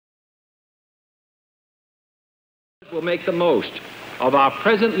We'll make the most of our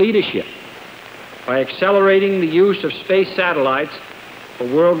present leadership by accelerating the use of space satellites for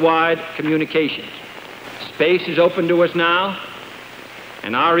worldwide communications. Space is open to us now,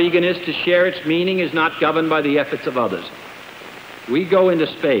 and our eagerness to share its meaning is not governed by the efforts of others. We go into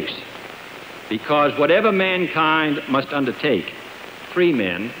space because whatever mankind must undertake, free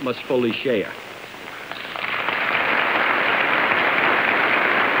men must fully share.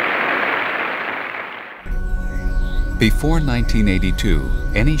 Before 1982,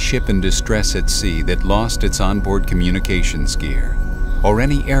 any ship in distress at sea that lost its onboard communications gear, or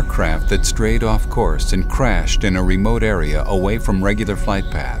any aircraft that strayed off course and crashed in a remote area away from regular flight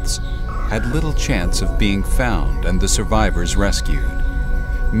paths, had little chance of being found and the survivors rescued.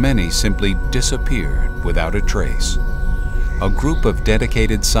 Many simply disappeared without a trace. A group of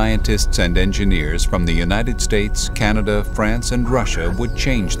dedicated scientists and engineers from the United States, Canada, France, and Russia would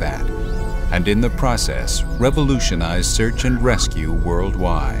change that, and in the process, revolutionize search and rescue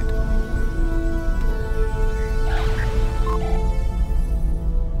worldwide.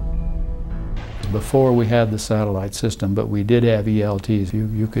 Before we had the satellite system, but we did have ELTs.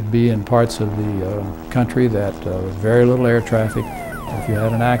 You could be in parts of the country that very little air traffic. If you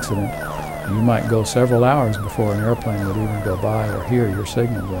had an accident, you might go several hours before an airplane would even go by or hear your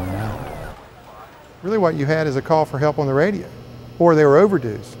signal going out. Really what you had is a call for help on the radio, or they were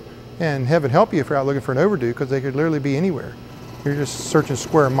overdues. And heaven help you if you're out looking for an overdue, because they could literally be anywhere. You're just searching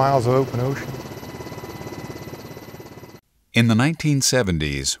square miles of open ocean. In the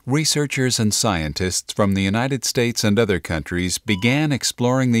 1970s, researchers and scientists from the United States and other countries began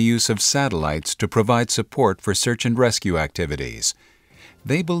exploring the use of satellites to provide support for search and rescue activities.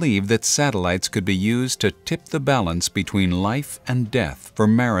 They believed that satellites could be used to tip the balance between life and death for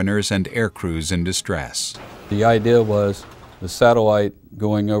mariners and air crews in distress. The idea was the satellite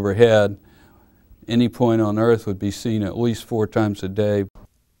going overhead, any point on Earth would be seen at least 4 times a day.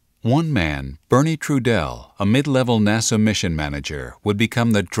 One man, Bernie Trudell, a mid-level NASA mission manager, would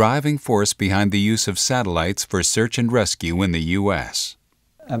become the driving force behind the use of satellites for search and rescue in the U.S.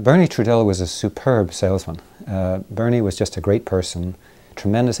 Bernie Trudell was a superb salesman. Bernie was just a great person,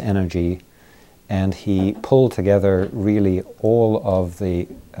 tremendous energy, and he pulled together really all of the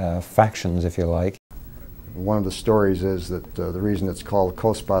factions, if you like. One of the stories is that the reason it's called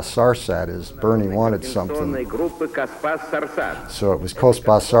Cospas Sarsat is Bernie wanted something, so it was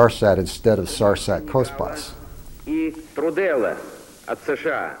Cospas Sarsat instead of Sarsat Cospas.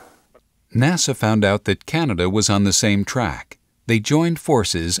 NASA found out that Canada was on the same track. They joined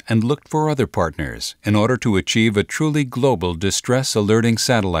forces and looked for other partners in order to achieve a truly global distress alerting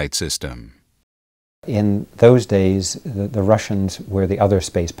satellite system. In those days, the Russians were the other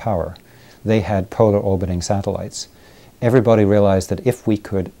space power. They had polar orbiting satellites. Everybody realized that if we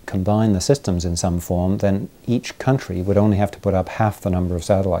could combine the systems in some form, then each country would only have to put up half the number of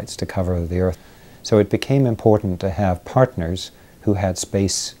satellites to cover the Earth. So it became important to have partners who had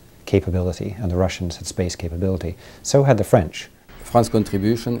space capability, and the Russians had space capability. So had the French. France's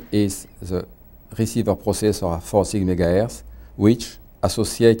contribution is the receiver processor at 46 MHz, which,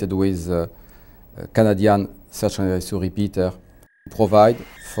 associated with the Canadian search and rescue repeater, provide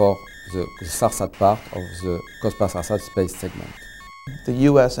for the Sarsat part of the Cospas Sarsat space segment. The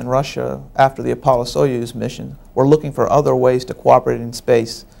U.S. and Russia, after the Apollo-Soyuz mission, were looking for other ways to cooperate in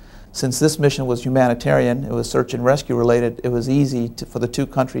space. Since this mission was humanitarian, it was search and rescue related, it was easy for the two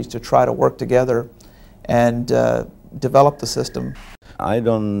countries to try to work together and develop the system. I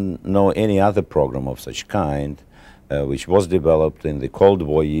don't know any other program of such kind which was developed in the Cold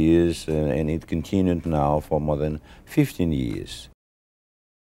War years, and it continued now for more than 15 years.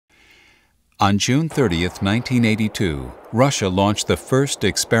 On June 30th, 1982, Russia launched the first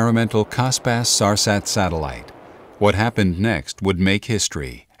experimental Cospas Sarsat satellite. What happened next would make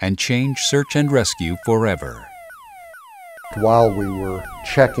history and change search and rescue forever. While we were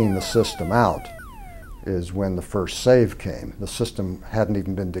checking the system out is when the first save came. The system hadn't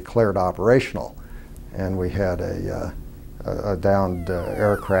even been declared operational, and we had a downed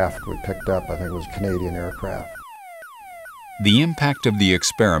aircraft we picked up. I think it was a Canadian aircraft. The impact of the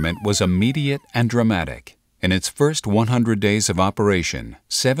experiment was immediate and dramatic. In its first 100 days of operation,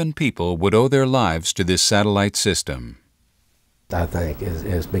 7 people would owe their lives to this satellite system. I think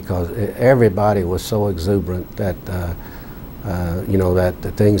is because everybody was so exuberant that you know, that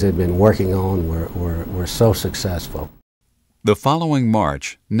the things they'd been working on were so successful. The following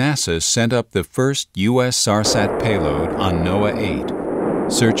March, NASA sent up the first U.S. Sarsat payload on NOAA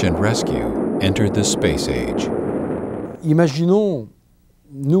 8. Search and rescue entered the space age. Imagine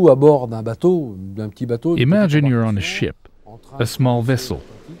you're on a ship, a small vessel,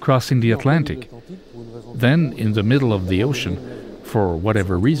 crossing the Atlantic. Then, in the middle of the ocean, for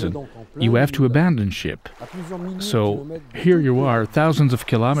whatever reason, you have to abandon ship. So here you are, thousands of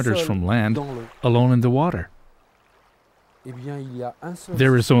kilometers from land, alone in the water.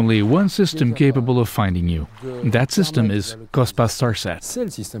 There is only one system capable of finding you. That system is Cospas Sarsat.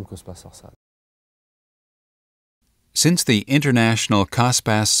 Since the international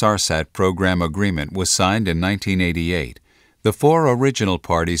Cospas Sarsat program agreement was signed in 1988, the 4 original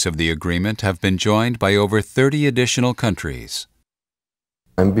parties of the agreement have been joined by over 30 additional countries.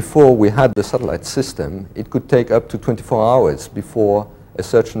 And before we had the satellite system, it could take up to 24 hours before a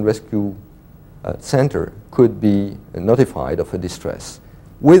search and rescue center could be notified of a distress.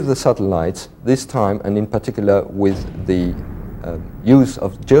 With the satellites, this time, and in particular with the use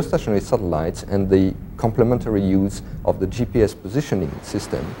of geostationary satellites and the complementary use of the GPS positioning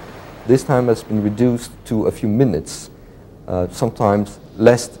system, this time has been reduced to a few minutes, sometimes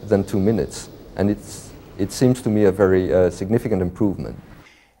less than 2 minutes, and it seems to me a very significant improvement.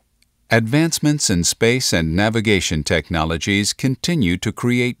 Advancements in space and navigation technologies continue to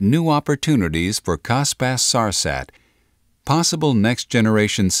create new opportunities for Cospas Sarsat. Possible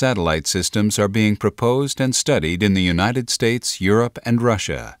next-generation satellite systems are being proposed and studied in the United States, Europe, and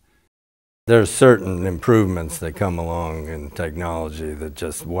Russia. There are certain improvements that come along in technology that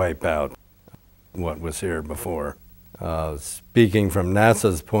just wipe out what was here before. Speaking from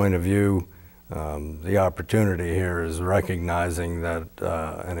NASA's point of view, the opportunity here is recognizing that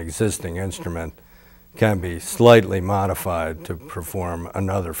an existing instrument can be slightly modified to perform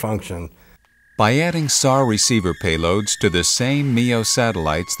another function. By adding SAR receiver payloads to the same MEO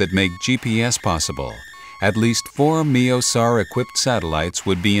satellites that make GPS possible, at least 4 MEO-SAR-equipped satellites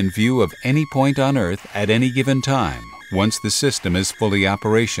would be in view of any point on Earth at any given time, once the system is fully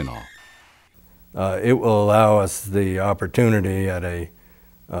operational. It will allow us the opportunity at a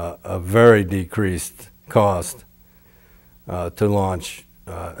very decreased cost to launch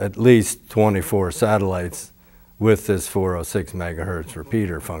at least 24 satellites with this 406 megahertz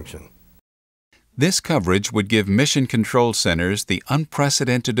repeater function. This coverage would give mission control centers the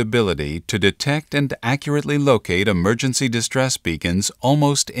unprecedented ability to detect and accurately locate emergency distress beacons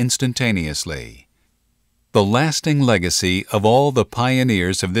almost instantaneously. The lasting legacy of all the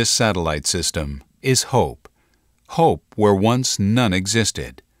pioneers of this satellite system is hope. Hope where once none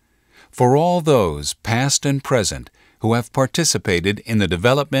existed. For all those, past and present, who have participated in the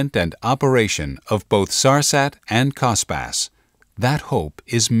development and operation of both Sarsat and Cospas, that hope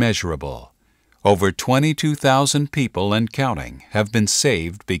is measurable. Over 22,000 people and counting have been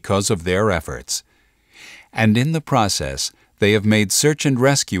saved because of their efforts. And in the process, they have made search and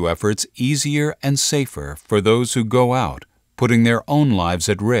rescue efforts easier and safer for those who go out, putting their own lives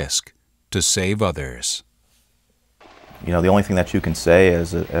at risk to save others. You know, the only thing that you can say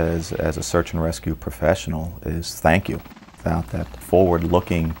as a search and rescue professional is thank you. Without that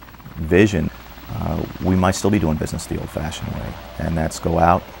forward-looking vision, we might still be doing business the old-fashioned way, and that's go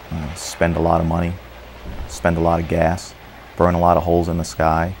out, spend a lot of money, spend a lot of gas, burn a lot of holes in the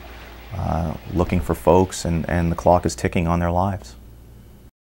sky, looking for folks, and the clock is ticking on their lives.